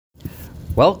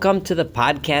Welcome to the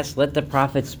podcast, Let the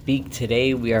Prophet Speak.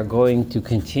 Today we are going to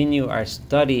continue our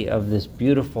study of this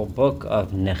beautiful book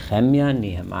of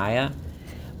Nehemiah.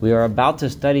 We are about to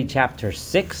study chapter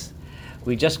 6.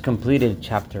 We just completed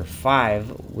chapter 5,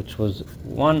 which was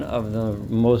one of the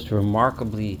most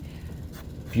remarkably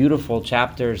beautiful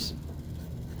chapters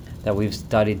that we've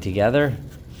studied together.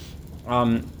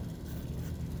 I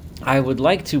would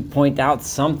like to point out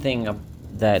something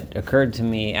that occurred to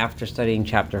me after studying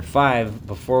chapter 5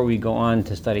 before we go on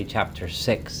to study chapter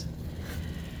 6.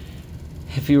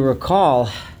 If you recall,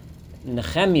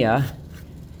 Nehemiah,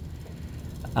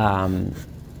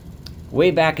 way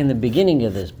back in the beginning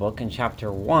of this book, in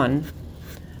chapter 1,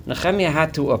 Nehemiah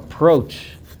had to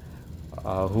approach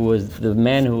who was the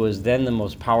man who was then the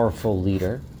most powerful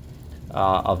leader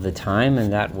of the time,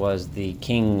 and that was the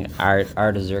king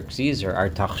Artaxerxes, or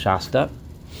Artaxerxes.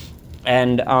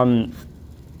 And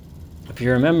if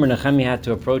you remember, Nehemiah had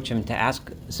to approach him to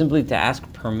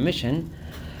ask permission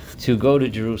to go to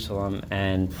Jerusalem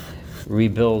and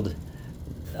rebuild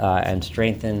and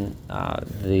strengthen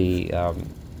the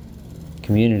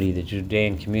community, the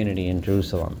Judean community in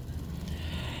Jerusalem.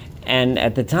 And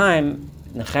at the time,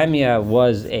 Nehemiah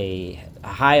was a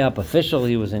high-up official.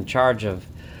 He was in charge of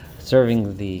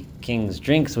serving the king's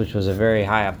drinks, which was a very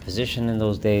high-up position in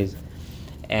those days.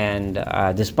 And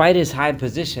despite his high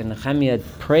position, Nehemiah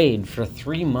prayed for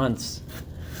 3 months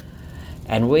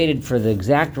and waited for the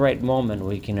exact right moment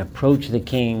where he can approach the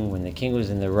king, when the king was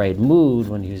in the right mood,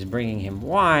 when he was bringing him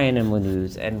wine, and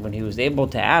when he was able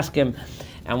to ask him.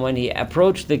 And when he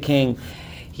approached the king,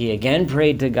 he again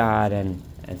prayed to God, and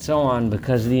so on,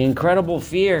 because of the incredible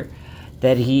fear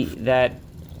that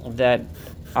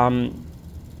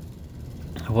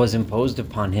was imposed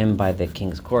upon him by the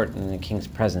king's court and the king's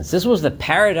presence. This was the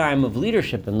paradigm of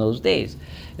leadership in those days.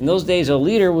 In those days, a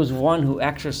leader was one who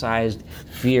exercised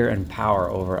fear and power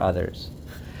over others.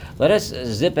 Let us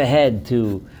zip ahead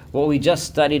to what we just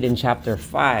studied in chapter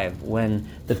 5, when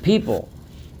the people,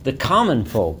 the common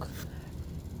folk,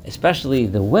 especially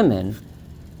the women,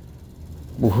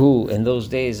 who in those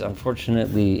days,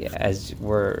 unfortunately, as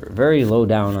were very low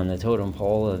down on the totem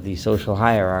pole of the social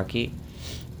hierarchy,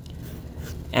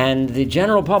 and the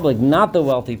general public, not the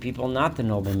wealthy people, not the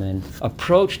noblemen,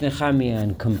 approached Nehemiah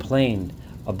and complained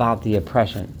about the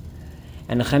oppression.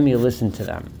 And Nehemiah listened to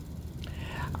them.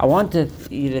 I want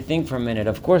you to think for a minute.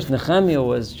 Of course, Nehemiah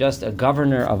was just a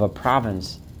governor of a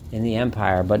province in the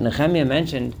empire, but Nehemiah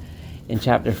mentioned in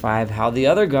chapter 5 how the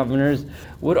other governors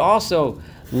would also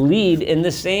lead in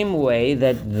the same way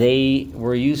that they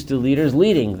were used to leaders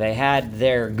leading. They had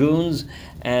their goons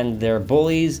and their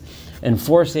bullies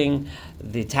enforcing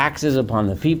the taxes upon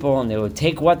the people, and they would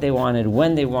take what they wanted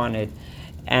when they wanted.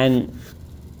 And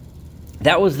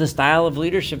that was the style of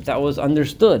leadership that was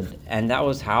understood, and that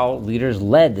was how leaders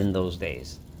led in those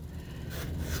days.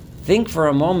 Think for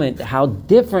a moment how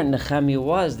different Nehemiah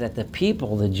was, that the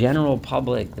people, the general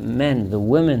public, the men, the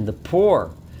women, the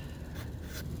poor,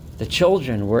 the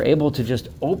children were able to just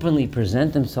openly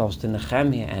present themselves to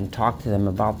Nehemiah and talk to them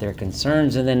about their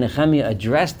concerns. And then Nehemiah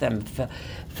addressed them,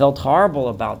 felt horrible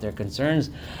about their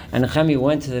concerns, and Nehemiah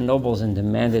went to the nobles and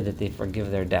demanded that they forgive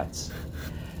their debts.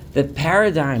 The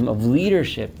paradigm of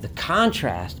leadership, the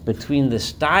contrast between the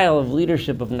style of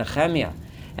leadership of Nehemiah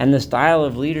and the style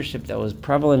of leadership that was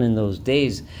prevalent in those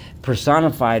days,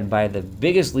 personified by the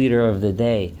biggest leader of the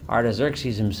day,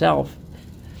 Artaxerxes himself,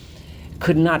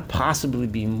 could not possibly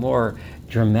be more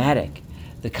dramatic.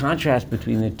 The contrast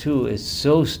between the two is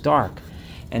so stark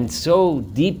and so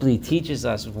deeply teaches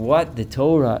us what the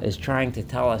Torah is trying to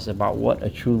tell us about what a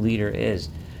true leader is.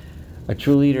 A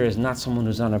true leader is not someone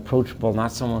who's unapproachable,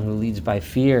 not someone who leads by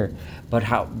fear, but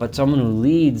someone who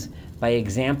leads by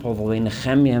example, the way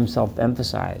Nehemiah himself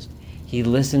emphasized. He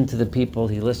listened to the people,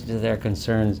 he listened to their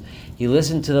concerns, he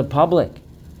listened to the public.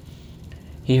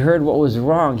 He heard what was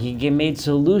wrong. He made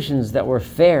solutions that were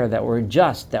fair, that were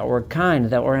just, that were kind,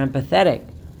 that were empathetic.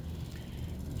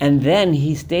 And then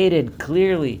he stated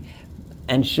clearly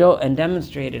and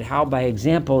demonstrated how, by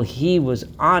example, he was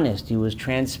honest, he was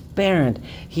transparent.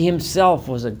 He himself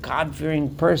was a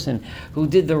God-fearing person who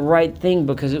did the right thing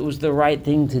because it was the right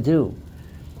thing to do.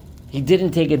 He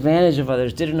didn't take advantage of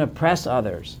others, didn't oppress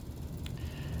others.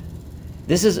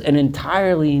 This is an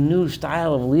entirely new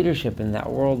style of leadership in that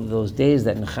world of those days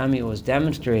that Nehemiah was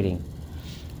demonstrating.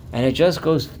 And it just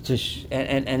goes to,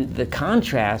 and the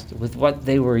contrast with what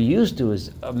they were used to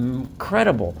is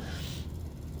incredible.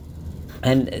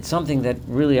 And it's something that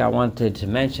really I wanted to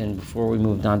mention before we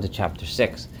moved on to chapter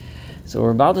 6. So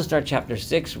we're about to start chapter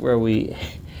 6, where we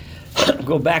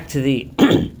go back to the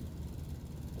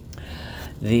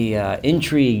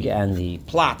intrigue and the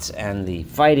plots and the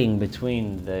fighting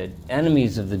between the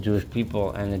enemies of the Jewish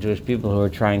people and the Jewish people who were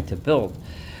trying to build.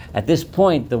 At this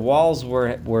point, the walls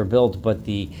were built, but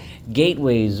the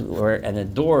gateways and the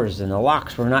doors and the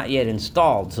locks were not yet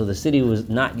installed, so the city was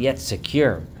not yet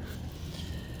secure.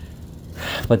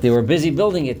 But they were busy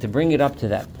building it to bring it up to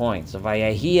that point. So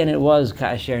Vayahi, and it was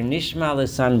Ka'asher Nishma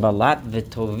Sanballat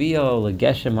V'Tovio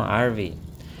L'Geshem Ha'arvi.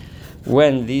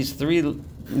 When these three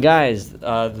guys,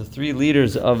 the three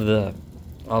leaders of the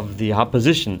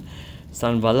opposition,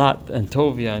 Sanballat and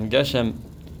Tovia and Geshem,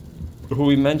 who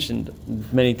we mentioned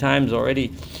many times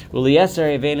already,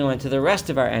 Ulieser Evenu, and to the rest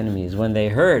of our enemies, when they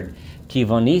heard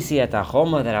Kivonisi et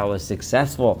Achoma, that I was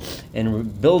successful in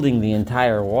building the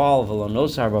entire wall of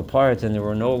Elonosar Baparat, and there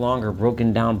were no longer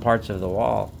broken down parts of the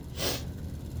wall.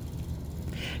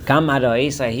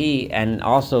 And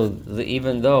also,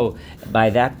 even though by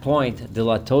that point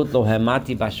Dilatot Lo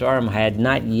Hemati Basharim, I had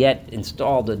not yet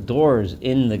installed the doors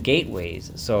in the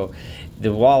gateways, so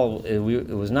the wall it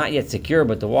was not yet secure,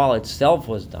 but the wall itself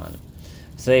was done.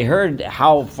 So they heard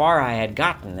how far I had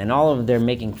gotten, and all of their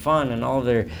making fun and all of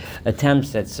their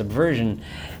attempts at subversion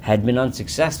had been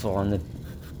unsuccessful. And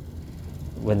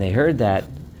when they heard that,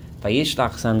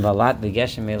 Vayishlach Sanballat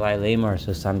v'Geshem elai leimar,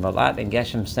 so Sanballat and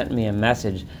Geshem sent me a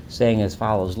message saying as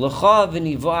follows: L'cha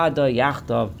v'nivada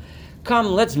yachtav, come,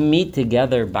 let's meet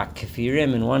together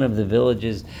ba'kefirim, in one of the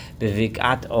villages,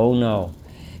 b'vikat Ono,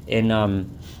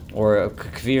 or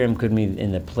Kefirim could mean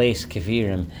in the place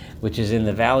Kefirim, which is in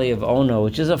the valley of Ono,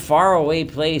 which is a far-away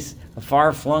place, a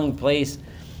far-flung place,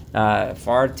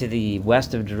 far to the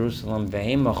west of Jerusalem.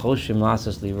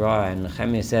 And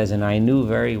Nehemiah says, and I knew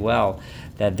very well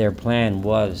that their plan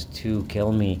was to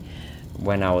kill me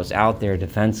when I was out there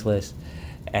defenseless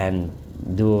and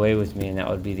do away with me, and that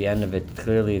would be the end of it.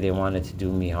 Clearly they wanted to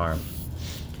do me harm.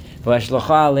 There was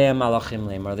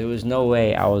no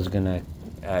way I was going to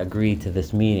agree to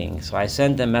this meeting. So I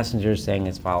sent a messenger saying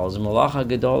as follows: I'm in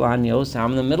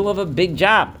the middle of a big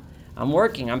job. I'm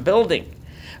working, I'm building.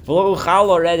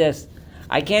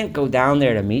 I can't go down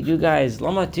there to meet you guys.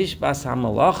 Why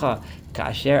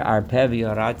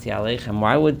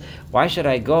should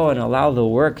I go and allow the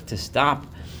work to stop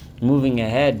moving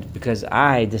ahead because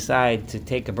I decide to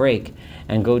take a break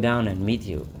and go down and meet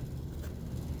you?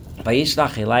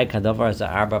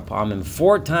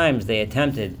 4 times they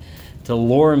attempted to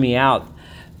lure me out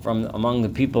from among the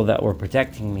people that were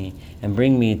protecting me and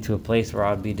bring me to a place where I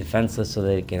would be defenseless so that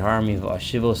they could harm me.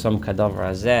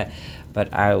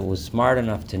 But I was smart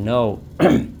enough to know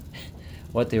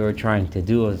what they were trying to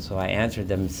do, and so I answered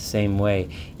them the same way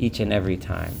each and every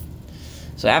time.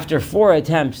 So after 4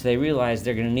 attempts, they realized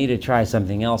they're going to need to try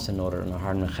something else in order to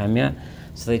harm Nehemiah.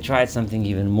 So they tried something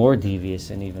even more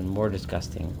devious and even more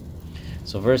disgusting.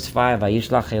 So verse 5,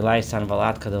 Vayishlach elai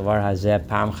Sanballat kadavar hazeh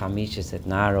pam chamishes et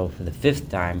naro. For the 5th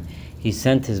time, he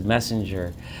sent his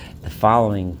messenger the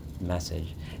following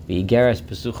message: V'igeres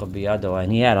pesucha biyado,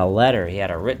 and he had a letter, he had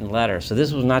a written letter. So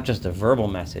this was not just a verbal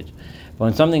message. But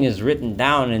when something is written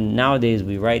down, and nowadays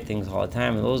we write things all the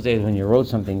time, in those days when you wrote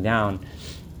something down,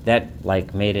 that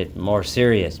made it more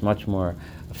serious, much more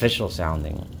official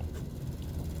sounding.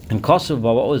 In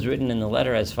Kosovo, what was written in the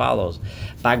letter as follows: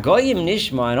 Bagoyim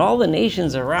Nishma, and all the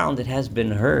nations around it has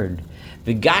been heard.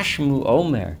 V'gashmu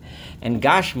Omer, and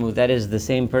Gashmu, that is the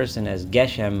same person as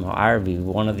Geshem Ha'arvi,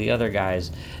 one of the other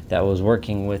guys that was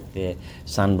working with the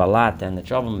Sanballat and the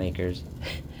troublemakers.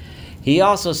 He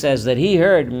also says that he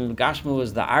heard. Gashmu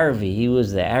was the Arvi, he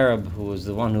was the Arab who was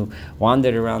the one who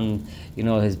wandered around.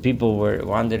 His people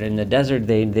wandered in the desert.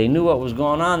 They knew what was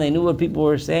going on. They knew what people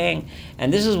were saying.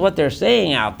 And this is what they're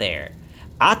saying out there.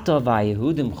 Atava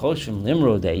Yehudim Choshim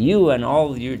Limrod, that you and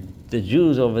all the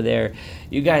Jews over there,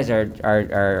 you guys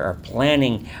are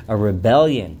planning a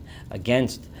rebellion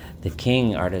against the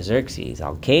king Artaxerxes.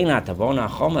 Al-Kaina Tabona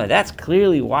Choma. That's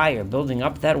clearly why you're building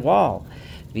up that wall.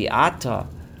 V'ata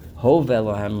Hov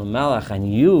Elohem L'melech,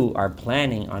 and you are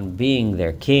planning on being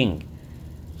their king.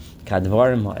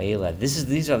 Kadvarim ha'ela.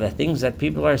 These are the things that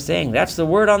people are saying. That's the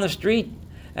word on the street.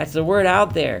 That's the word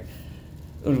out there.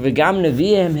 V'gam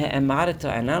neviim ha'emarata.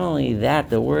 And not only that,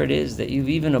 the word is that you've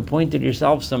even appointed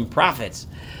yourself some prophets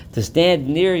to stand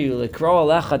near you, l'kro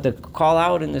alecha, to call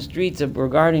out in the streets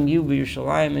regarding you,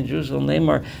 b'Yerushalayim in Jerusalem,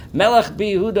 Lemar, Melech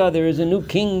b'Yehuda, there is a new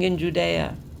king in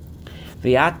Judea.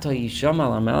 V'yato yisham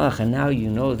al melech, and now you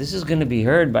know this is going to be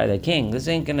heard by the king. This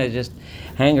ain't going to just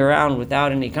hang around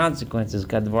without any consequences.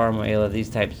 Kadvar ma'ela, these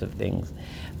types of things.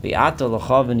 V'yato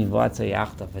l'chav v'nivatza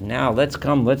yachtaf. And now let's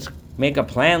make a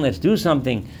plan. Let's do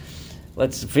something.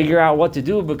 Let's figure out what to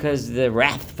do, because the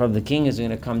wrath from the king is going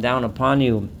to come down upon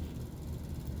you.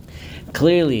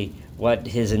 Clearly, what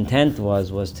his intent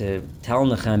was to tell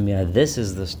Nehemiah, this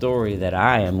is the story that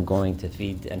I am going to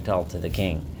feed and tell to the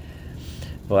king.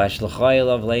 Nehemiah,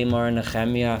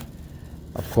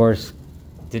 of course,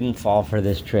 didn't fall for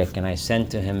this trick, and I sent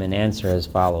to him an answer as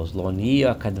follows: Lo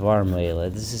niya kadvar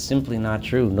me'ela. This is simply not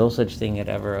true. No such thing had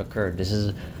ever occurred. This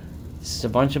is a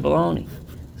bunch of baloney.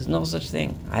 There's no such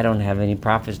thing. I don't have any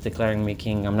prophets declaring me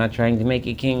king. I'm not trying to make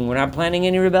you king. We're not planning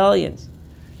any rebellions.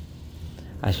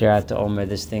 Asher to Omer,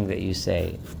 this thing that you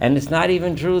say. And it's not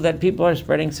even true that people are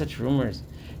spreading such rumors.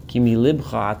 Kimi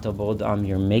libcha atobodam,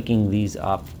 you're making these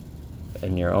up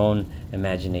in your own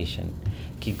imagination.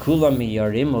 Kikula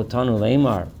miyarim otanu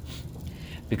leimar.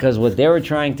 Because what they were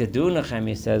trying to do,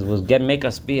 Nehemiah says, was make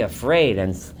us be afraid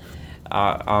and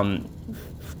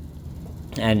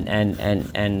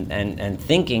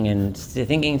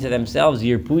thinking to themselves,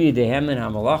 Yirpuyi dehem and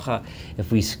hamalacha,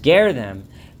 if we scare them,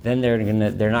 then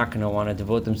they're not going to want to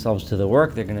devote themselves to the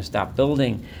work. They're going to stop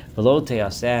building. V'lo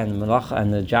te'aseh,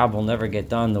 and the job will never get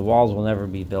done. The walls will never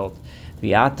be built.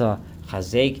 V'ata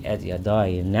chazek et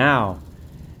yadai. And now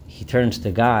he turns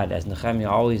to God, as Nehemiah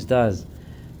always does.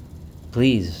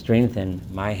 Please strengthen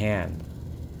my hand.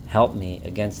 Help me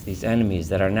against these enemies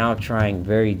that are now trying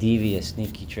very devious,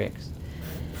 sneaky tricks.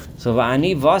 So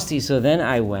va'ani vasti. So then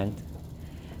I went.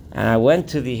 And I went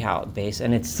to the base,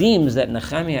 and it seems that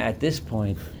Nehemiah at this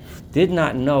point did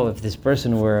not know if this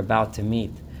person we're about to meet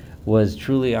was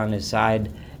truly on his side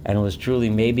and was truly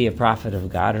maybe a prophet of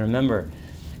God. Remember,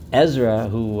 Ezra,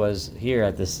 who was here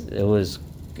at this, who was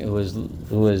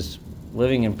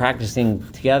living and practicing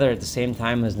together at the same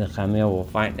time as Nehemiah. We'll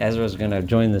find Ezra's going to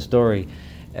join the story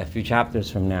a few chapters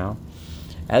from now.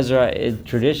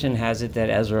 Tradition has it that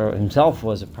Ezra himself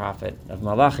was a prophet of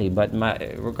Malachi, but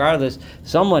regardless,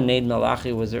 someone named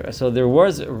Malachi was there. So there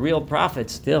was a real prophet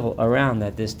still around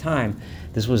at this time.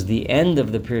 This was the end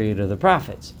of the period of the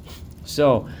prophets.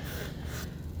 So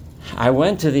I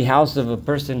went to the house of a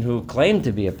person who claimed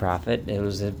to be a prophet. It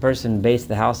was a person based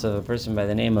the house of a person by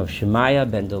the name of Shemaiah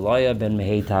ben Deloya ben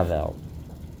Mehei Tavel,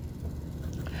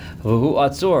 who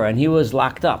atzur, and he was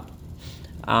locked up.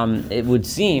 It would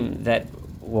seem that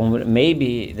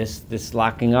maybe this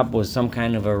locking up was some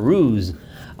kind of a ruse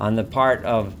on the part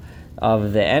of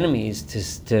the enemies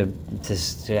to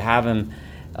have him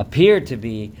appear to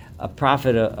be a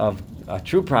prophet of a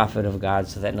true prophet of God,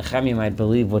 so that Nehemiah might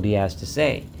believe what he has to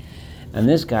say. And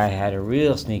this guy had a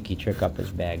real sneaky trick up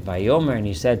his bag. Vayomer, and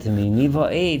he said to me,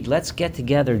 Niva Eid, let's get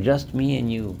together, just me and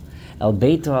you. El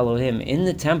Beito Elohim, in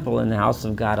the temple, in the house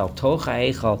of God, Al Tocha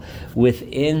Eichel,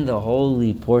 within the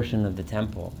holy portion of the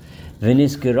temple.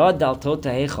 V'nisgerod Al Tota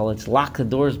Eichel, let's lock the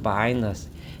doors behind us.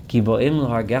 Ki bo'im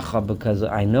l'hargecha, because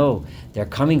I know they're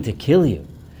coming to kill you.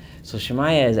 So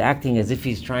Shemaiah is acting as if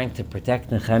he's trying to protect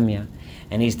Nehemiah.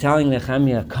 And he's telling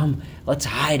Nehemiah, come, let's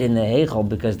hide in the Heichal,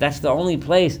 because that's the only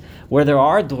place where there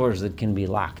are doors that can be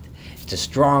locked. It's a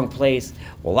strong place.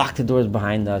 We'll lock the doors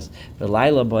behind us.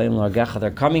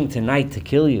 They're coming tonight to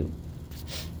kill you.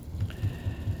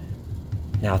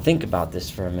 Now think about this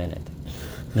for a minute.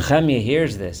 Nehemiah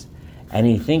hears this, and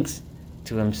he thinks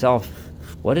to himself,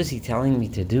 what is he telling me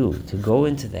to do? To go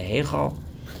into the Heichal?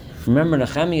 Remember,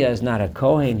 Nehemiah is not a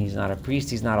Kohen, he's not a priest,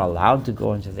 he's not allowed to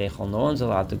go into the Heichal. No one's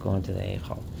allowed to go into the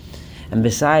Heichal. And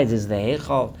besides, is the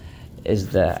Heichal, is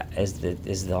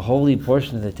the holy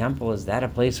portion of the temple, is that a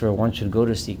place where one should go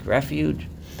to seek refuge?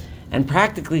 And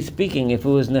practically speaking, if it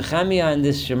was Nehemiah and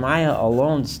this Shemaiah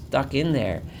alone stuck in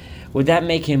there, would that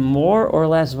make him more or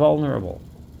less vulnerable?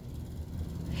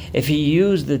 If he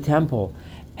used the temple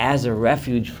as a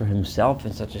refuge for himself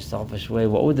in such a selfish way,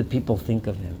 what would the people think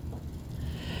of him?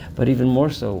 But even more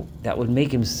so, that would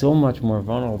make him so much more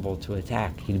vulnerable to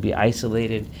attack. He'd be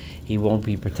isolated, he won't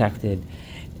be protected.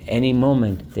 Any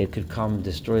moment they could come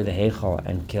destroy the Heichal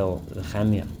and kill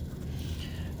Nehemiah.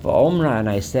 Va'omra, and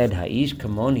I said, Ha'ish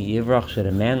kamoni yivrach, should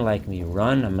a man like me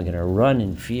run? I'm going to run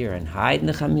in fear and hide,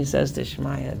 Nehemiah says to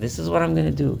Shemaiah. This is what I'm going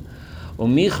to do.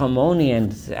 Umi chamoni,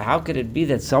 and how could it be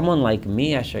that someone like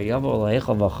me, Asher Yavo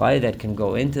Heichal v'chai, that can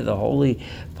go into the holy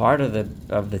part of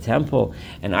the temple,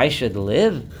 and I should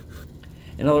live?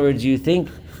 In other words, you think,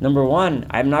 number one,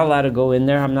 I'm not allowed to go in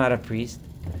there, I'm not a priest.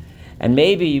 And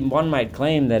maybe one might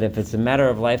claim that if it's a matter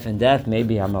of life and death,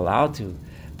 maybe I'm allowed to.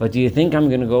 But do you think I'm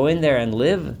going to go in there and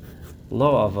live?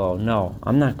 Lo avo, no,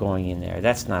 I'm not going in there.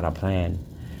 That's not a plan.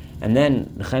 And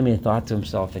then Nehemiah thought to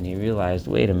himself, and he realized,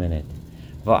 wait a minute.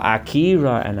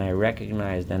 Va'akira, and I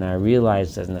recognized and I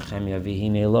realized, as Nehemiah,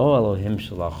 v'hine lo Elohim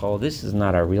shalacho, this is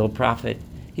not a real prophet.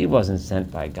 He wasn't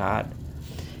sent by God.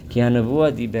 Ki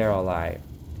hanavua diber alai.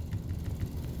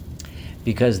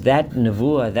 Because that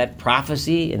nevuah, that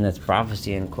prophecy, and that's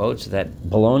prophecy in quotes, that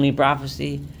baloney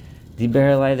prophecy,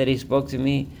 Diber Elai, that he spoke to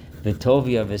me.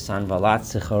 V'Tovia v'Sanvalat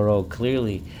Sicharo.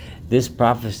 Clearly, this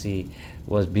prophecy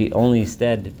was only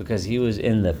said because he was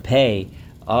in the pay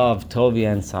of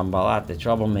Tovia and Sanballat, the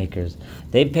troublemakers.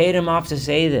 They paid him off to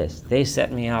say this. They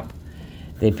set me up.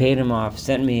 They paid him off,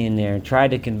 sent me in there, and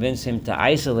tried to convince him to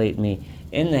isolate me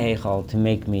in the Heichal, to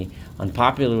make me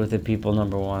unpopular with the people,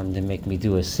 number one, to make me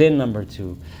do a sin, number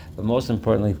two, but most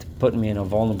importantly, to put me in a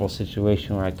vulnerable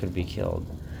situation where I could be killed.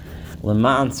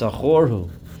 Lema'an Tzachorhu,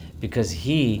 because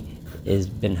he has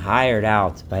been hired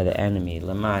out by the enemy.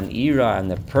 Lema'an Ira,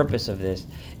 and the purpose of this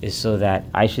is so that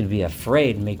I should be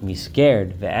afraid, make me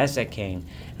scared, ve'esekain,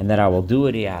 and that I will do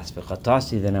what he asked.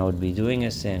 V'chatasi, then I would be doing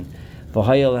a sin.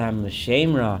 V'hayalham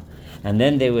l'shemra, and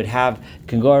then they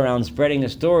can go around spreading a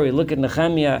story. Look at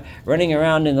Nehemiah running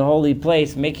around in the holy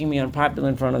place, making me unpopular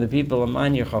in front of the people.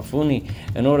 Aman yachafuni,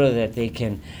 in order that they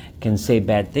can say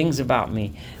bad things about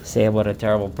me, say what a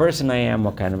terrible person I am,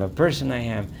 what kind of a person I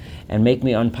am, and make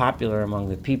me unpopular among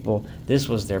the people. This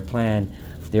was their plan.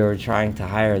 They were trying to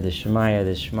hire the Shemaiah.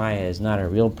 The Shemaiah is not a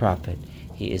real prophet.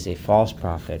 He is a false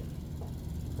prophet.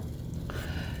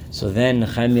 So then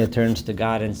Nehemiah turns to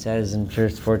God and says in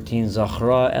verse 14,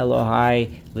 Zachra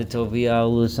Elohai litovia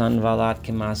ulusanvalat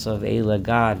kemasav Eila.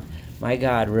 God, my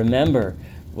God, remember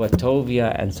what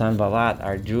Tovia and Sanballat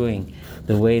are doing,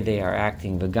 the way they are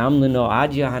acting. V'gam lino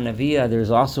Adya Hanavia,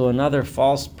 there's also another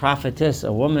false prophetess,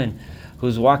 a woman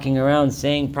who's walking around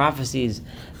saying prophecies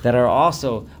that are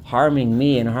also harming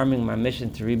me and harming my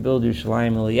mission to rebuild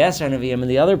Yerushalayim. Eliezer Hanaviyim, and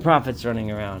the other prophets running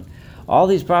around. All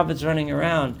these prophets running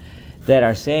around that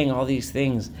are saying all these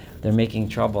things, they're making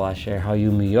trouble. Asher hayu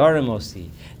miyarim osi.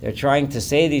 They're trying to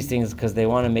say these things because they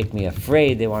want to make me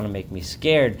afraid, they want to make me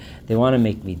scared, they want to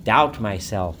make me doubt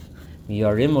myself.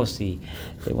 Miyarim osi.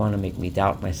 They want to make me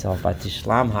doubt myself.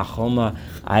 Atishlam hachoma.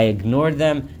 I ignored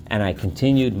them and I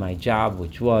continued my job,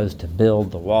 which was to build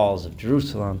the walls of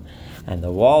Jerusalem. And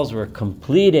the walls were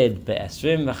completed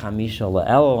be'esrim v'chamisha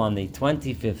le'elul, on the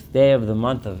 25th day of the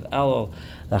month of Elul,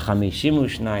 l'chamishimu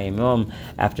shnayim yom.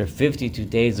 After 52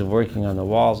 days of working on the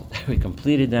walls, we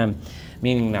completed them,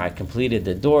 meaning that I completed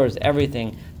the doors,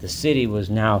 everything. The city was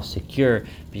now secure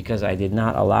because I did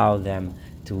not allow them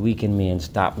to weaken me and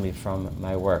stop me from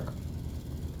my work.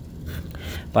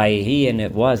 Vayehi, and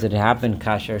it happened,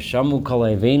 kasher shamu kol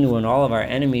oivenu, when all of our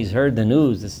enemies heard the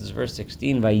news. This is verse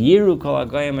 16. Vayiru kol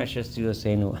hagoyim asher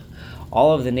tziyosenu.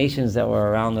 All of the nations that were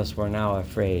around us were now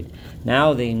afraid.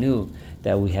 Now they knew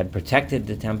that we had protected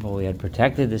the temple, we had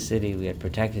protected the city, we had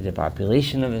protected the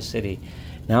population of the city.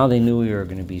 Now they knew we were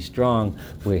going to be strong.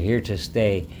 We're here to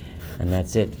stay, and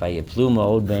that's it. Vayiplu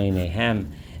ma'od b'einehem.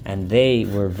 And they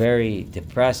were very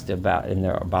depressed about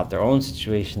their own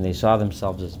situation. They saw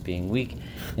themselves as being weak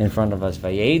in front of us.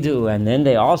 Vayedu, and then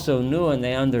they also knew and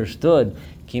they understood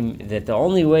that the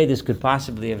only way this could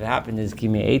possibly have happened is Ki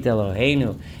me'et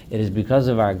Eloheinu. It is because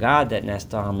of our God that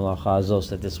Nesta HaMelacha Azos,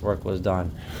 that this work was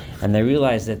done. And they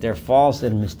realized that their false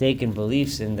and mistaken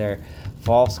beliefs in their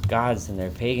false gods and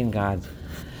their pagan gods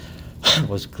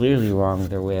was clearly wrong.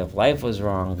 Their way of life was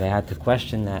wrong. They had to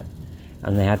question that,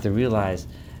 and they had to realize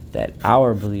that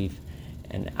our belief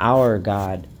and our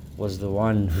God was the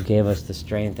one who gave us the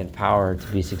strength and power to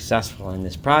be successful in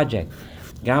this project.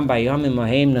 Gam bayomim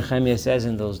mohem, Nehemiah says,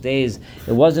 in those days,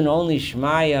 it wasn't only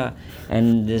Shemaiah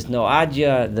and there's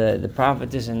Noadja, the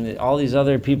prophetess, and all these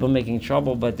other people making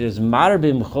trouble, but there's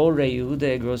Marbim Chorei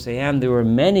Yehuda Egrosehem. There were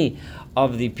many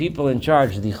of the people in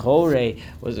charge. The Chorei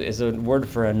is a word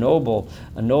for a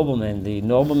nobleman, the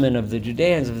nobleman of the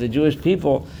Judeans, of the Jewish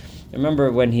people.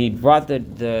 Remember when he brought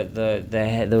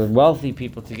the wealthy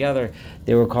people together,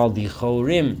 they were called the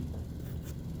Chorim.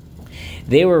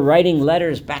 They were writing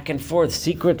letters back and forth,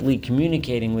 secretly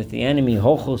communicating with the enemy.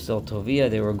 Hochos el Tovia,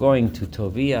 they were going to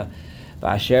Tovia.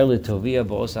 V'asher le Tovia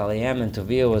bo'os alehem, and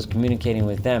Tovia was communicating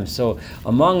with them. So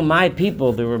among my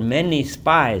people, there were many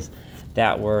spies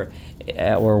that were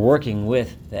working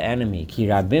with the enemy. Ki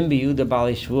rabim b'Yehuda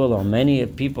b'alei shvulo, many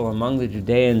people among the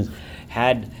Judeans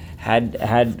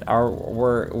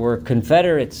were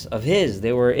confederates of his.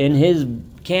 They were in his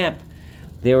camp.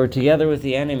 They were together with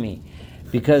the enemy,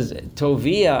 because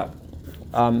Tovia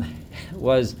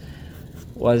was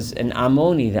an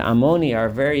Ammoni. The Ammoni are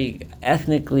very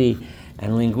ethnically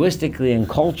and linguistically and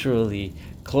culturally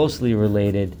closely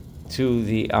related to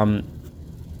the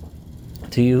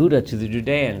to Yehuda, to the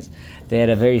Judeans. They had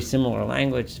a very similar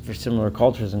language, for similar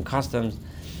cultures and customs,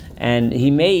 and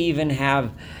he may even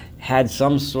have had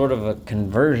some sort of a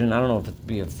conversion. I don't know if it'd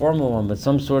be a formal one, but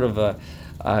some sort of a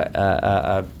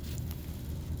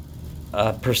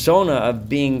persona of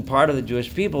being part of the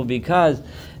Jewish people, because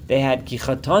they had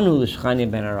Kichatanu l'Shchania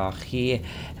ben Arach. He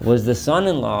was the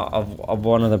son-in-law of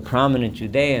one of the prominent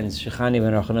Judeans, Shechani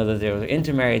ben Yochanan. They were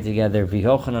intermarried together,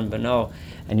 Yochanan beno,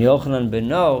 and Yochanan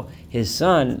beno, his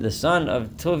son, the son of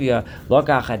Tovia,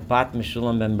 Lokach had bat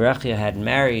Meshulam ben Berechia, had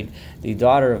married the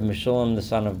daughter of Meshulam, the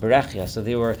son of Berechia. So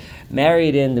they were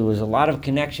married in. There was a lot of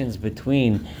connections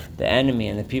between the enemy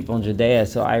and the people in Judea.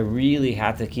 So I really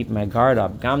had to keep my guard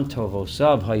up. Gam tovo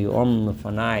sav hayu om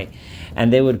lefanai,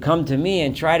 and they would come to me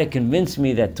and try to convince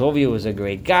me that Tovia was a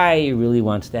great guy. He really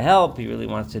wants to help. He really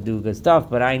wants to do good stuff.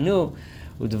 But I knew.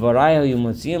 And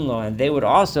they would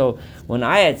also, when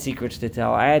I had secrets to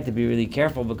tell, I had to be really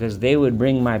careful because they would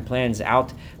bring my plans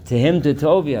out to him, to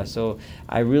Tovia. So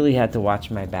I really had to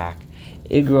watch my back.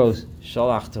 Igros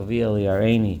sholach Tovia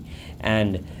li'areini,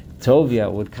 and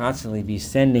Tovia would constantly be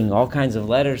sending all kinds of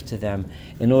letters to them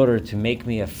in order to make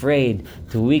me afraid,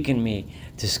 to weaken me,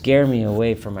 to scare me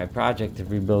away from my project of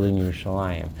rebuilding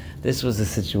Yerushalayim. This was the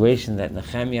situation that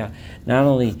Nehemiah, not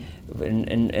only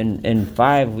in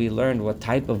 5 we learned what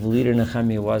type of leader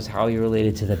Nehemiah was, how he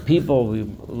related to the people. We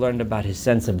learned about his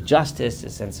sense of justice,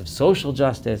 his sense of social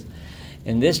justice.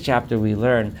 In this chapter we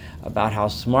learn about how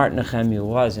smart Nehemiah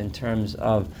was in terms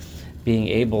of being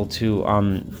able to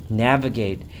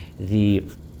navigate the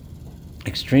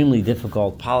extremely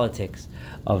difficult politics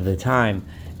of the time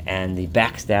and the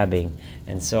backstabbing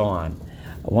and so on.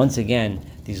 Once again,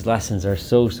 these lessons are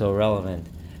so relevant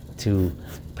to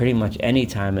pretty much any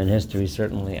time in history,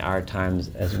 certainly our times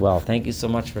as well. Thank you so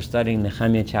much for studying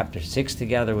Nehemiah chapter 6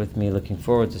 together with me. Looking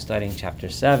forward to studying chapter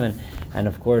 7 and,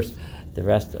 of course, the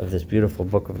rest of this beautiful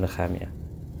book of Nehemiah.